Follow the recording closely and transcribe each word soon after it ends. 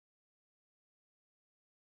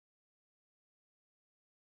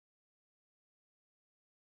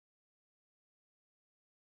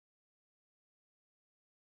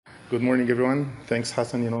Good morning, everyone. Thanks,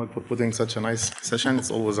 Hassan, for putting such a nice session. It's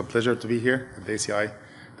always a pleasure to be here at the ACI,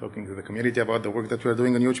 talking to the community about the work that we are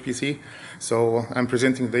doing on UHPC. So I'm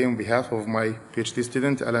presenting today on behalf of my PhD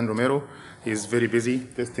student, Allan Romero. He's very busy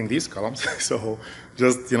testing these columns. So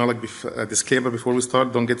just, a disclaimer before we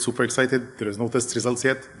start, don't get super excited. There is no test results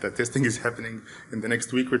yet. The testing is happening in the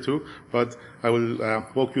next week or two. But I will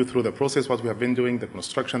walk you through the process, what we have been doing, the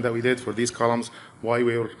construction that we did for these columns, why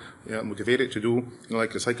we were motivated to do,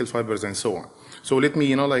 recycled fibers and so on. So let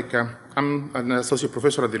me, I'm an associate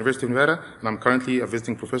professor at the University of Nevada, and I'm currently a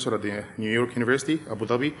visiting professor at the New York University, Abu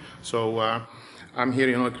Dhabi. So I'm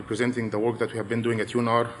here, representing the work that we have been doing at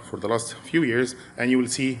UNR for the last few years, and you will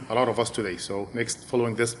see a lot of us today. So next,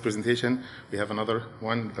 following this presentation, we have another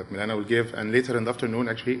one that Milana will give, and later in the afternoon,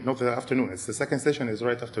 actually, not the afternoon, it's the second session is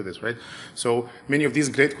right after this, right? So many of these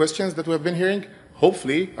great questions that we have been hearing,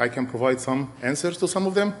 hopefully I can provide some answers to some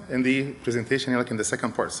of them in the presentation, in the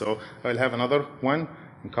second part. So I'll have another one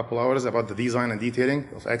in a couple hours about the design and detailing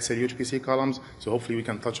of axial UHPC columns. So hopefully we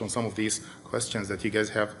can touch on some of these questions that you guys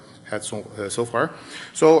have had so far.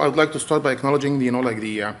 So I would like to start by acknowledging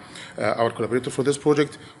our collaborator for this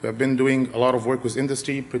project. We have been doing a lot of work with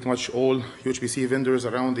industry, pretty much all UHPC vendors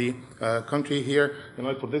around the country here.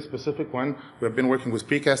 For this specific one, we have been working with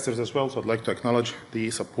precasters as well. So I'd like to acknowledge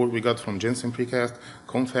the support we got from Jensen Precast,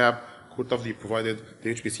 Con-Fab, Kurtavdi provided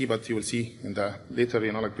the UHPC, but you will see in the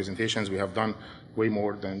later, presentations, we have done way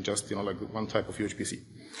more than just, one type of UHPC.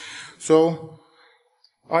 So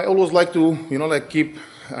I always like to, keep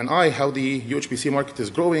an eye how the UHPC market is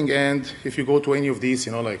growing. And if you go to any of these,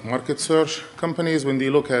 market search companies, when they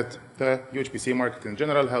look at the UHPC market in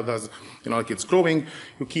general, how does, it's growing,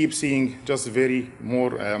 you keep seeing just very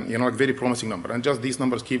very promising number. And just these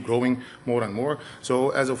numbers keep growing more and more. So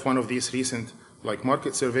as of one of these recent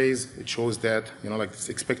market surveys, it shows that, it's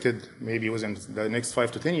expected maybe within the next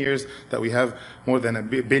 5 to 10 years that we have more than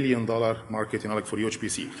 $1 billion market, for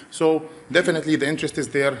UHPC. So definitely the interest is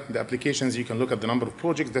there. The applications, you can look at the number of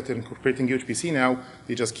projects that are incorporating UHPC now,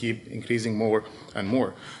 they just keep increasing more and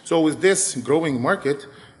more. So with this growing market,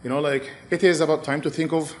 it is about time to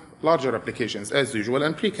think of larger applications as usual,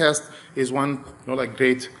 and precast is one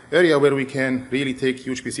great area where we can really take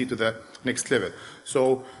UHPC to the next level.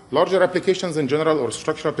 So larger applications in general, or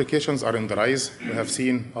structural applications, are in the rise. We have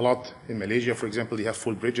seen a lot in Malaysia, for example. They have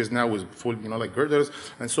full bridges now with full girders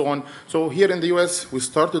and so on. So here in the US, we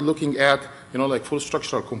started looking at full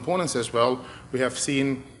structural components as well. We have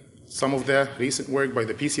seen some of the recent work by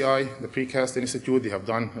the PCI, the Precast Institute. They have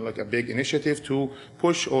done a big initiative to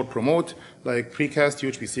push or promote precast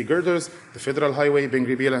UHPC girders. The Federal Highway, Ben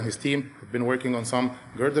Gribiel and his team have been working on some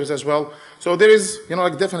girders as well. So there is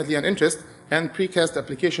definitely an interest, and precast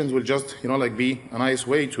applications will just be a nice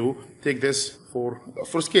way to take this for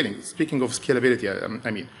scaling. Speaking of scalability,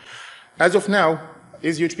 I mean, as of now,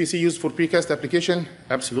 is UHPC used for precast application?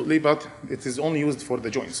 Absolutely, but it is only used for the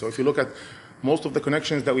joints. So if you look at most of the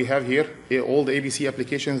connections that we have here, all the ABC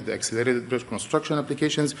applications, the accelerated bridge construction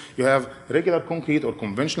applications, you have regular concrete or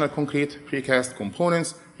conventional concrete precast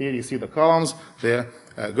components. Here you see the columns, the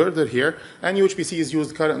girder here, and UHPC is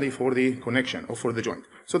used currently for the connection or for the joint.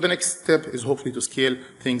 So the next step is hopefully to scale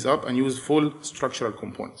things up and use full structural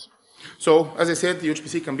components. So, as I said, the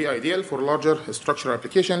UHPC can be ideal for larger structural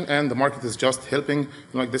application, and the market is just helping.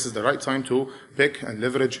 This is the right time to pick and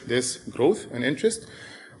leverage this growth and interest.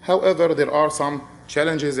 However, there are some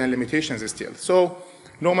challenges and limitations still. So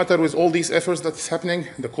no matter with all these efforts that's happening,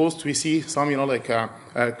 the cost we see some,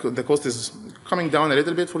 the cost is coming down a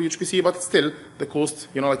little bit for UHPC, but still the cost,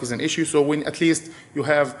 is an issue. So when at least you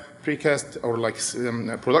have precast or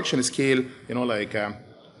production scale,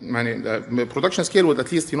 production scale would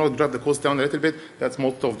at least, drive the cost down a little bit. That's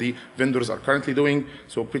most of the vendors are currently doing.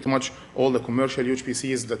 So pretty much all the commercial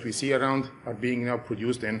UHPCs that we see around are being now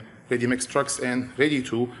produced in ready-mix trucks and ready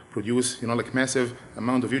to produce, massive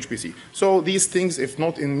amount of UHPC. So these things, if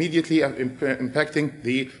not immediately impacting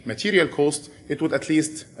the material cost, it would at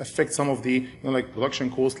least affect some of the, production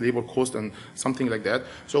cost, labor cost, and something like that.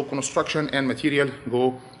 So construction and material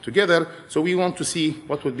go together. So we want to see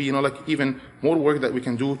what would be, even more work that we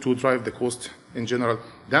can do to drive the cost in general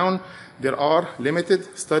down. There are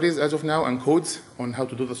limited studies as of now and codes on how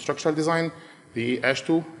to do the structural design. The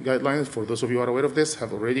ASH2 guidelines, for those of you who are aware of this,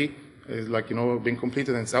 have already been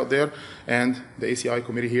completed and it's out there. And the ACI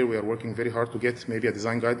committee here, we are working very hard to get maybe a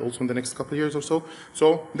design guide also in the next couple of years or so.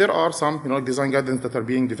 So there are some design guidelines that are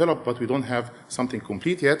being developed, but we don't have something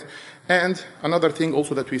complete yet. And another thing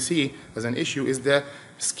also that we see as an issue is the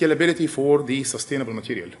scalability for the sustainable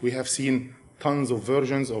material. We have seen tons of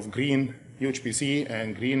versions of green UHPC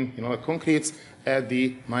and green, like concretes at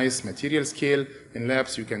the nice material scale. In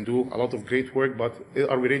labs, you can do a lot of great work, but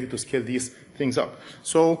are we ready to scale these things up?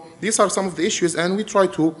 So these are some of the issues, and we try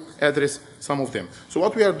to address some of them. So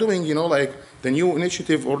what we are doing, like the new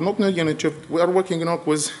initiative, or not new initiative, we are working,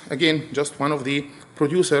 with, again, just one of the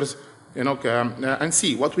producers, and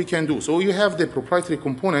see what we can do. So you have the proprietary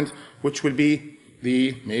component, which will be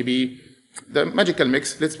maybe the magical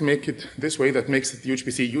mix. Let's make it this way, that makes it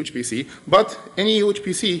UHPC. But any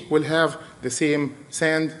UHPC will have the same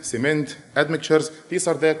sand, cement, admixtures. These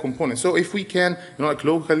are the components. So if we can,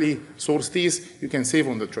 locally source these, you can save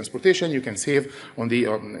on the transportation, you can save on the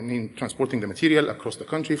in transporting the material across the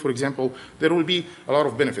country, for example. There will be a lot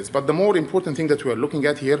of benefits. But the more important thing that we are looking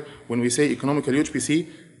at here when we say economical UHPC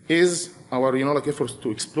is our, efforts to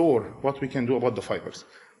explore what we can do about the fibers.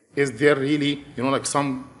 Is there really,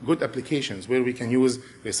 some good applications where we can use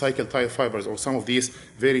recycled type fibers or some of these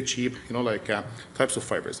very cheap, types of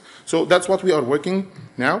fibers? So that's what we are working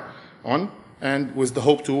now on, and with the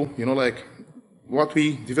hope to, what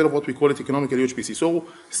we develop, what we call it economical UHPC. So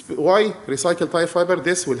why recycled type fiber?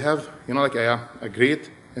 This will have, a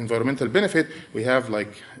great environmental benefit. We have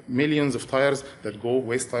millions of tires that go,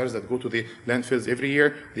 waste tires that go to the landfills every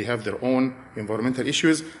year. They have their own environmental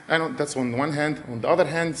issues, and that's on one hand. On the other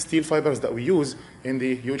hand, steel fibers that we use in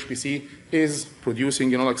the UHPC is producing,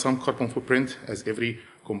 some carbon footprint as every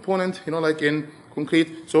component, in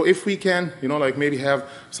concrete. So if we can, maybe have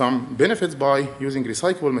some benefits by using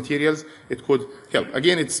recyclable materials, it could help.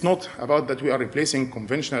 Again, it's not about that we are replacing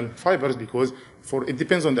conventional fibers, because it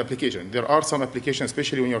depends on the application. There are some applications,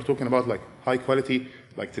 especially when you're talking about high quality,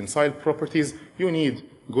 tensile properties, you need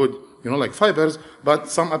good, fibers, but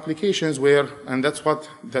some applications where, and that's what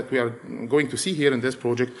we are going to see here in this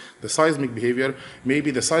project, the seismic behavior. Maybe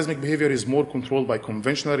the seismic behavior is more controlled by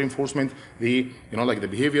conventional reinforcement, the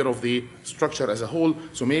behavior of the structure as a whole.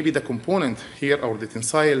 So maybe the component here, or the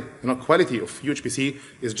tensile, quality of UHPC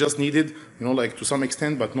is just needed, to some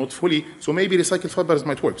extent, but not fully. So maybe recycled fibers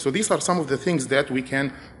might work. So these are some of the things that we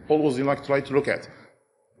can always, try to look at.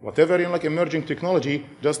 Whatever emerging technology,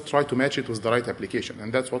 just try to match it with the right application,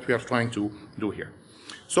 and that's what we are trying to do here.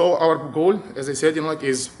 So our goal, as I said,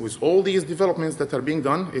 is with all these developments that are being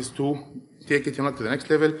done, is to take it, to the next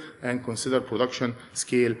level and consider production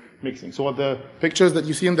scale mixing. So the pictures that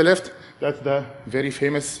you see on the left, that's the very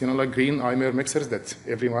famous, green IMER mixers that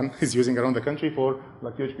everyone is using around the country for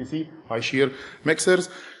UHPC, high shear mixers.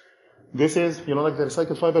 This is, the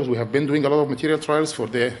recycled fibers. We have been doing a lot of material trials. For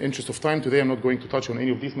the interest of time today, I'm not going to touch on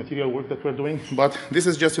any of these material work that we're doing, but this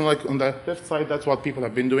is just, on the left side, that's what people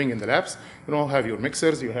have been doing in the labs. Have your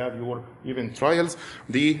mixers, you have your even trials.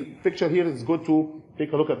 The picture here is good to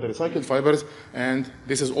take a look at the recycled fibers, and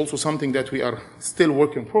this is also something that we are still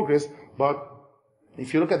work in progress, but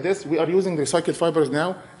if you look at this, we are using recycled fibers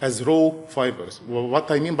now as raw fibers. Well, what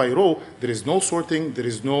I mean by raw, there is no sorting, there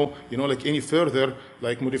is no, any further,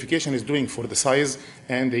 modification is doing for the size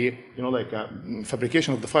and the,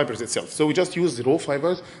 fabrication of the fibers itself. So we just use the raw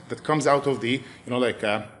fibers that comes out of the,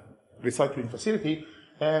 recycling facility.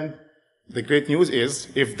 And the great news is,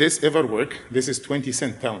 if this ever work, this is 20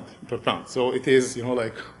 cents per pound. So it is,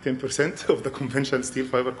 10% of the conventional steel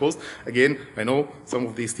fiber cost. Again, I know some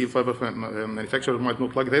of these steel fiber manufacturers might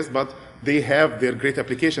not like this, but they have their great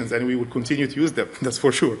applications, and we will continue to use them. That's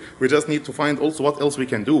for sure. We just need to find also what else we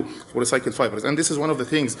can do for recycled fibers. And this is one of the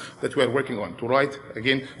things that we are working on, to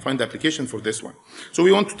find the application for this one. So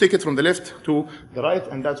we want to take it from the left to the right,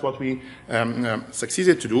 and that's what we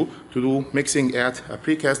succeeded to do mixing at a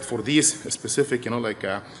precast for these specific,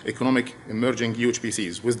 economic emerging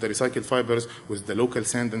UHPCs with the recycled fibers, with the local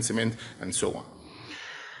sand and cement, and so on.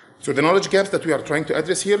 So the knowledge gaps that we are trying to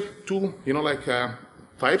address here, two,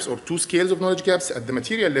 types or two scales of knowledge gaps at the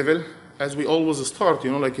material level. As we always start,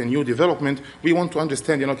 a new development, we want to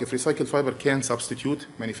understand, if recycled fiber can substitute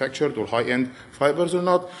manufactured or high-end fibers or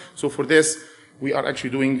not. So for this, we are actually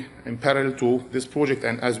doing in parallel to this project,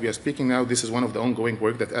 and as we are speaking now, this is one of the ongoing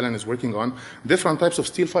work that Allan is working on, different types of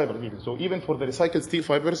steel fiber even. So even for the recycled steel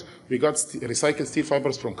fibers, we got recycled steel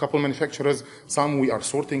fibers from a couple manufacturers. Some we are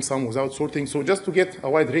sorting, some without sorting. So just to get a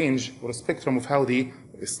wide range or a spectrum of how the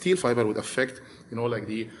steel fiber would affect,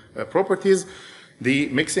 the properties, the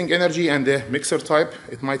mixing energy and the mixer type,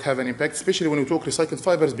 it might have an impact, especially when we talk recycled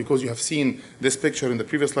fibers, because you have seen this picture in the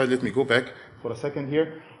previous slide. Let me go back for a second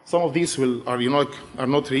here. Some of these are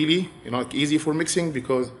not really, easy for mixing,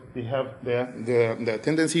 because they have the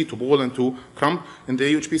tendency to ball and to crumb in the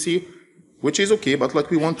UHPC, which is okay, but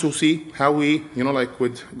we want to see how we,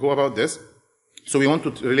 would go about this. So we want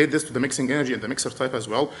to relate this to the mixing energy and the mixer type as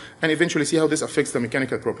well, and eventually see how this affects the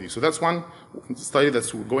mechanical properties. So that's one study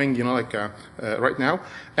that's going, right now.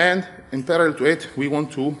 And in parallel to it, we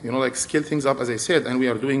want to, scale things up, as I said, and we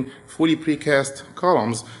are doing fully precast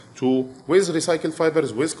columns with recycled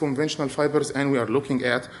fibers, with conventional fibers, and we are looking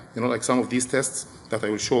at, some of these tests that I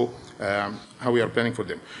will show how we are planning for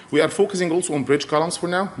them. We are focusing also on bridge columns for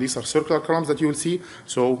now. These are circular columns that you will see.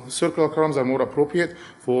 So circular columns are more appropriate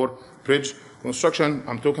for bridge construction.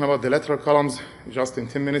 I'm talking about the lateral columns. Just in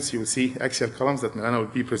 10 minutes, you will see axial columns that Milana will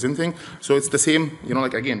be presenting. So it's the same,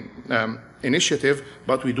 initiative,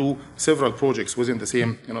 but we do several projects within the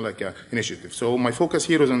same, initiative. So my focus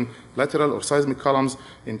here is on lateral or seismic columns.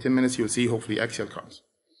 In 10 minutes, you'll see hopefully axial columns.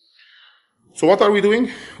 So what are we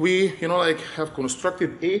doing? We, have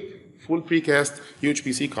constructed 8 full precast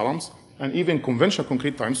UHPC columns and even conventional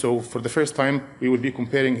concrete time. So for the first time, we will be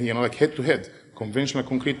comparing, head to head. Conventional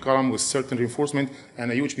concrete column with certain reinforcement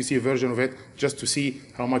and a UHPC version of it, just to see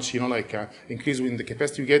how much, increase in the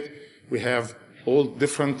capacity you get. We have all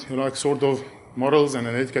different, sort of models and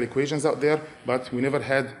analytical equations out there, but we never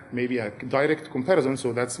had maybe a direct comparison,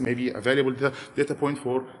 so that's maybe a valuable data point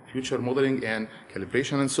for future modeling and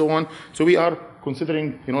calibration and so on. So we are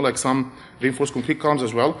considering, some reinforced concrete columns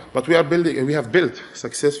as well, but we have built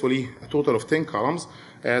successfully a total of 10 columns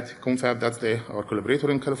at Con-Fab. That's our collaborator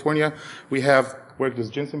in California. We have worked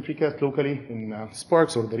with Jensen Precast locally in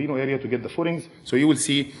Sparks or the Reno area to get the footings. So you will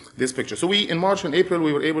see this picture. So in March and April,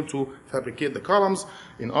 we were able to fabricate the columns.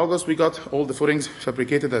 In August, we got all the footings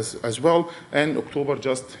fabricated as well. And October,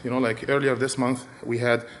 just, earlier this month, we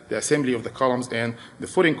had the assembly of the columns and the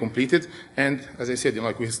footing completed. And as I said,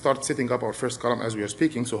 we start setting up our first column as we are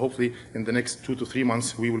speaking. So hopefully in the next 2 to 3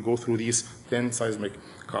 months, we will go through these 10 seismic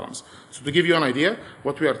columns. So to give you an idea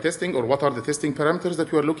what we are testing, or what are the testing parameters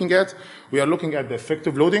that we are looking at, we are looking at the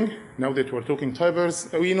effective loading. Now that we're talking tibers,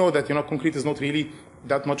 we know that concrete is not really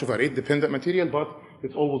that much of a rate-dependent material, but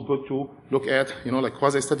it's always good to look at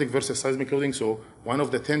quasi-static versus seismic loading. So one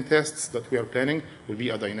of the 10 tests that we are planning will be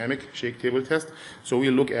a dynamic shake table test. So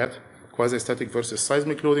we'll look at quasi-static versus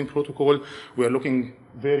seismic loading protocol. We are looking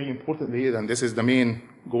very importantly, and this is the main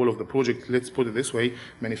goal of the project, let's put it this way,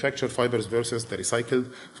 manufactured fibers versus the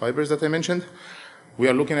recycled fibers that I mentioned. We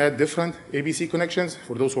are looking at different ABC connections.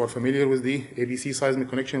 For those who are familiar with the ABC seismic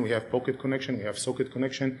connection, we have pocket connection, we have socket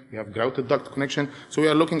connection, we have grouted duct connection. So we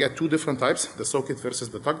are looking at 2 different types, the socket versus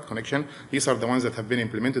the duct connection. These are the ones that have been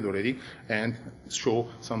implemented already and show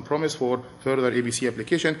some promise for further ABC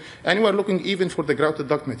application. And we are looking even for the grouted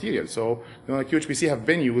duct material. So UHPC have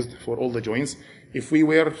been used for all the joints.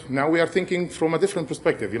 Now we are thinking from a different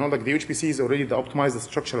perspective. The UHPC is already the optimized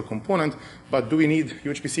structural component, but do we need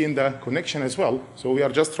UHPC in the connection as well? So we are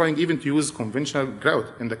just trying even to use conventional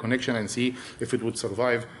grout in the connection and see if it would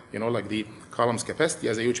survive, the column's capacity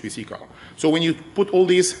as a UHPC column. So when you put all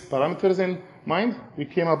these parameters in mind, we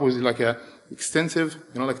came up with a extensive,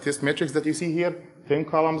 test metrics that you see here. 10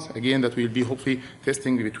 columns, again, that we'll be hopefully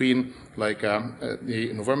testing between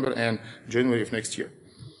the November and January of next year.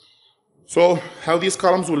 So how these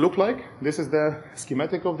columns will look like, this is the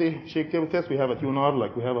schematic of the shake table test. We have a tuner,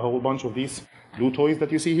 we have a whole bunch of these blue toys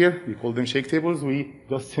that you see here. We call them shake tables. We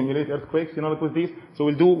just simulate earthquakes, with these. So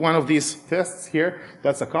we'll do one of these tests here.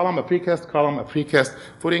 That's a column, a precast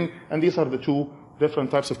footing, and these are the 2 different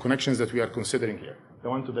types of connections that we are considering here. The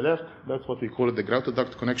one to the left, that's what we call the grouted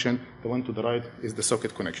duct connection. The one to the right is the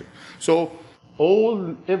socket connection. So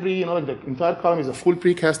the entire column is a full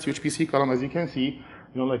precast UHPC column, as you can see.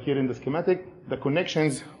 Here in the schematic, the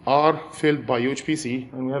connections are filled by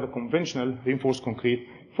UHPC, and we have a conventional reinforced concrete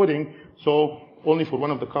footing. So only for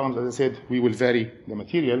one of the columns, as I said, we will vary the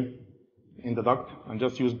material in the duct and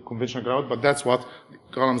just use conventional grout, but that's what the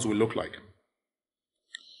columns will look like.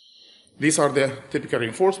 These are the typical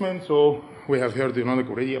reinforcements. So we have heard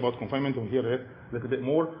already about confinement. We'll hear a little bit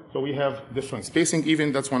more. So we have different spacing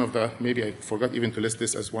even. That's one of the, maybe I forgot even to list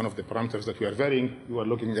this as one of the parameters that we are varying. We are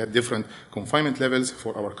looking at different confinement levels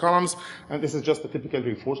for our columns. And this is just a typical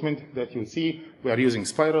reinforcement that you see. We are using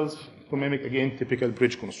spirals to mimic, again, typical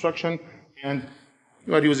bridge construction. And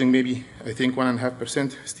we are using maybe, I think,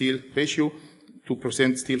 1.5% steel ratio,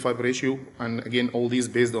 2% steel fiber ratio, and again, all these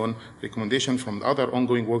based on recommendation from the other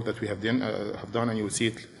ongoing work that we have done, and you will see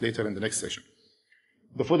it later in the next session.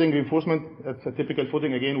 The footing reinforcement, that's a typical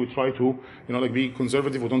footing. Again, we try to, be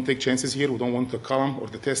conservative. We don't take chances here. We don't want the column or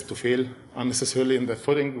the test to fail unnecessarily in the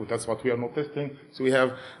footing. That's what we are not testing. So we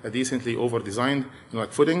have a decently over-designed,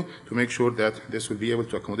 footing to make sure that this will be able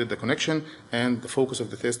to accommodate the connection, and the focus of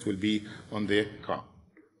the test will be on the column.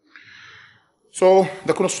 So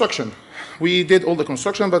the construction, we did all the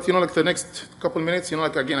construction, but like the next couple minutes,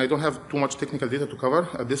 like again, I don't have too much technical data to cover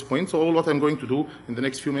at this point. So all what I'm going to do in the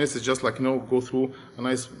next few minutes is just go through a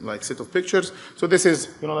nice set of pictures. So this is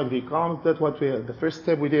like the columns. That what the first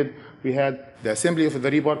step we did. We had the assembly of the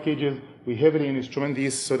rebar cages. We heavily instrument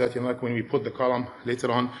these so that like when we put the column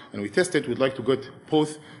later on and we test it, we'd like to get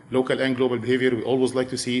both local and global behavior. We always like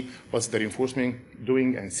to see what's the reinforcement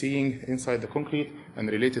doing and seeing inside the concrete and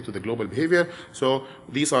related to the global behavior. So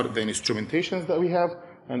these are the instrumentations that we have,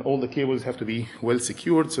 and all the cables have to be well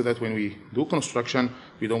secured so that when we do construction,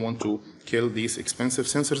 we don't want to kill these expensive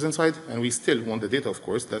sensors inside, and we still want the data, of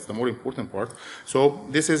course. That's the more important part. So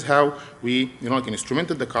this is how we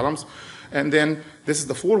instrumented the columns. And then this is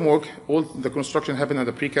the formwork. All the construction happened at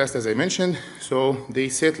the precast, as I mentioned. So they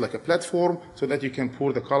set like a platform so that you can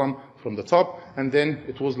pour the column from the top, and then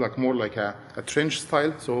it was more like a trench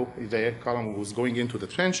style. So the column was going into the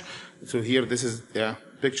trench. So here, this is a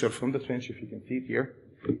picture from the trench, if you can see it here.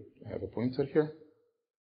 I have a pointer here.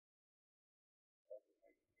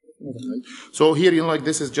 So here,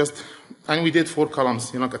 this is just, and we did 4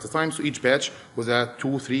 columns, at the time. So each batch was at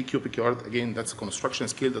 2-3 cubic yard. Again, that's a construction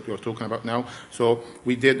scale that we are talking about now. So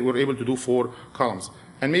we were able to do 4 columns.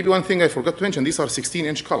 And maybe one thing I forgot to mention, these are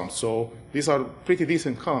 16-inch columns. So these are pretty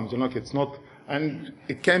decent columns. It's not, and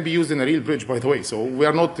it can be used in a real bridge, by the way. So we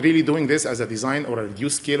are not really doing this as a design or a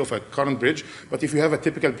reduced scale of a current bridge. But if you have a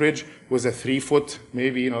typical bridge with a 3-foot,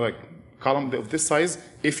 maybe, column of this size,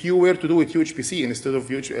 if you were to do it UHPC instead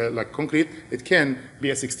of concrete, it can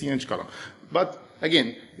be a 16-inch column. But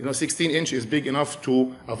again, 16-inch is big enough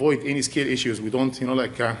to avoid any scale issues. We don't,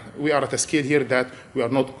 we are at a scale here that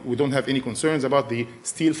we don't have any concerns about the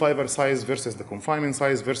steel fiber size versus the confinement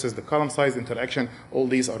size versus the column size interaction. All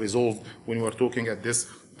these are resolved when we are talking at this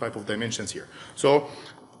type of dimensions here. So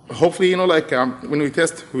hopefully, when we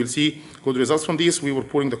test, we'll see good results from these. We were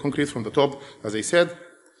pouring the concrete from the top, as I said.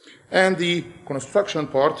 And the construction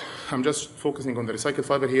part, I'm just focusing on the recycled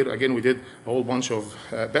fiber here. Again, we did a whole bunch of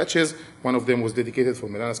batches. One of them was dedicated for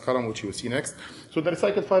Milana's column, which you will see next. So the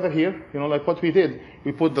recycled fiber here, what we did,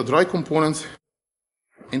 we put the dry components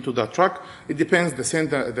into the truck. It depends, the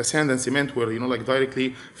sand and cement were,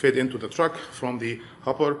 directly fed into the truck from the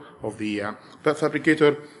hopper of the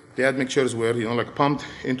fabricator. The admixtures were, pumped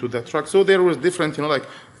into the truck. So there was different,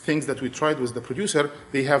 things that we tried with the producer.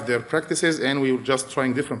 They have their practices, and we were just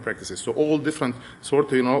trying different practices. So all different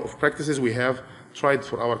sort of practices we have tried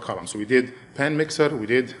for our column. So we did pan mixer, we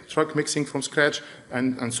did truck mixing from scratch,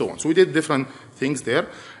 and so on. So we did different things there.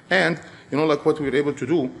 And, what we were able to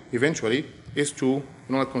do eventually is to,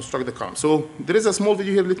 construct the column. So there is a small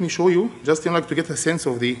video here, let me show you, just, to get a sense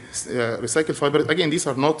of the recycled fiber. Again, these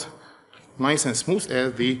are not nice and smooth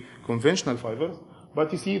as the conventional fibers, but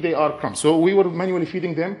you see they are crumbs. So we were manually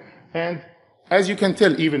feeding them, and as you can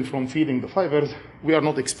tell, even from feeding the fibers, we are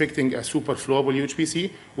not expecting a super flowable UHPC,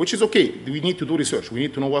 which is okay. We need to do research. We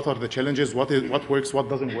need to know what are the challenges, what works, what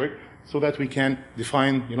doesn't work, so that we can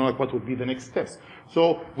define, what would be the next steps.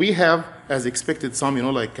 So we have, as expected, some,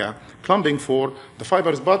 clumping for the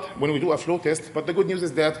fibers, but when we do a flow test, but the good news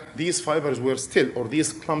is that these fibers were still, or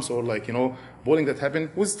these clumps, or balling that happened,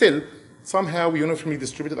 was still somehow uniformly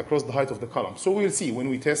distributed across the height of the column. So we will see when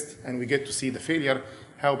we test and we get to see the failure,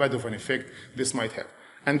 how bad of an effect this might have.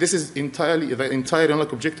 And this is entirely, the entire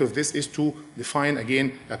objective of this is to define,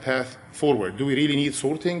 again, a path forward. Do we really need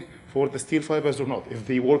sorting for the steel fibers or not? If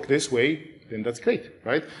they work this way, then that's great,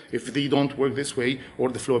 right? If they don't work this way, or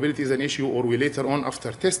the flowability is an issue, or we later on,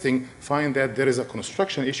 after testing, find that there is a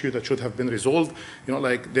construction issue that should have been resolved,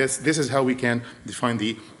 this is how we can define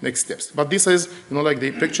the next steps. But this is,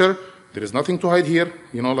 the picture. There is nothing to hide here.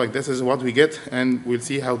 This is what we get, and we'll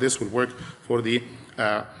see how this will work for the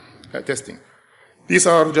testing. These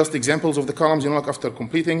are just examples of the columns, after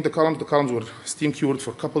completing the columns were steam cured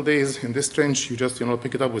for a couple days. In this trench, you just,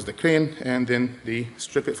 pick it up with the crane, and then they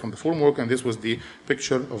strip it from the formwork, and this was the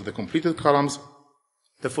picture of the completed columns.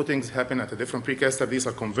 The footings happen at a different precaster. These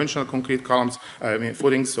are conventional concrete columns,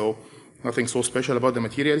 footings, so nothing so special about the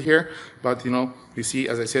material here. But, you see,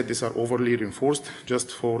 as I said, these are overly reinforced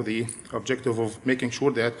just for the objective of making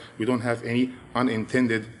sure that we don't have any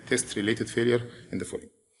unintended test-related failure in the footing.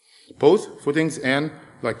 Both footings and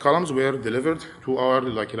columns were delivered to our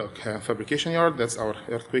fabrication yard. That's our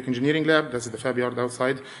earthquake engineering lab. That's the fab yard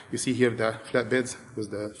outside. You see here the flatbeds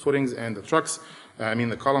with the footings and the trucks.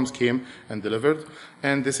 The columns came and delivered.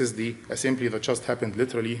 And this is the assembly that just happened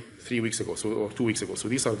literally 3 weeks ago, or 2 weeks ago. So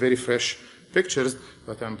these are very fresh pictures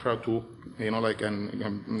that I'm proud to, and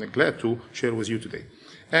I'm glad to share with you today.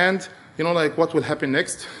 And, what will happen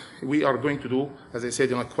next we are going to do, as I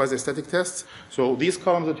said, quasi-static tests. So these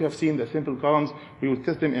columns that you have seen, the simple columns, we will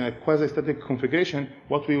test them in a quasi-static configuration.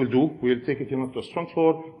 What we will do, we will take it to a strong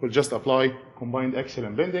floor. We'll just apply combined axial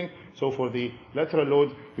and bending. So for the lateral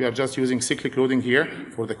load, we are just using cyclic loading here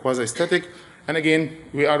for the quasi-static. And again,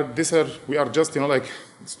 we are just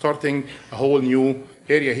starting a whole new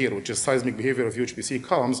area here, which is seismic behavior of UHPC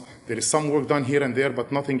columns. There is some work done here and there,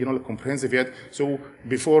 but nothing comprehensive yet. So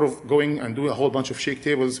before going and do a whole bunch of shake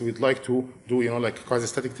tables, we'd like to do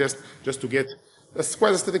quasi-static test just to get a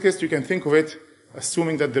quasi-static test. You can think of it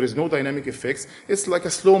assuming that there is no dynamic effects. It's like a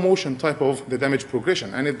slow motion type of the damage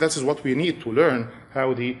progression, and that is what we need to learn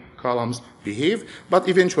how the columns behave. But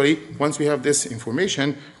eventually, once we have this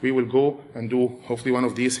information, we will go and do hopefully one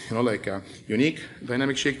of these, unique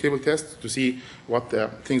dynamic shake table tests to see what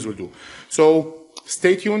things will do. So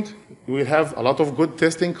stay tuned. We will have a lot of good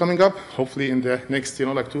testing coming up, hopefully in the next,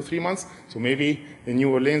 2-3 months. So maybe in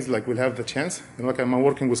New Orleans, we'll have the chance. I'm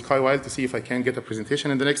working with SkyWild to see if I can get a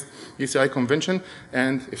presentation in the next ECI convention.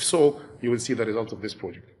 And if so, you will see the results of this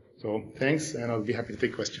project. So thanks, and I'll be happy to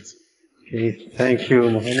take questions. Okay, thank you,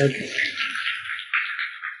 Mohamed.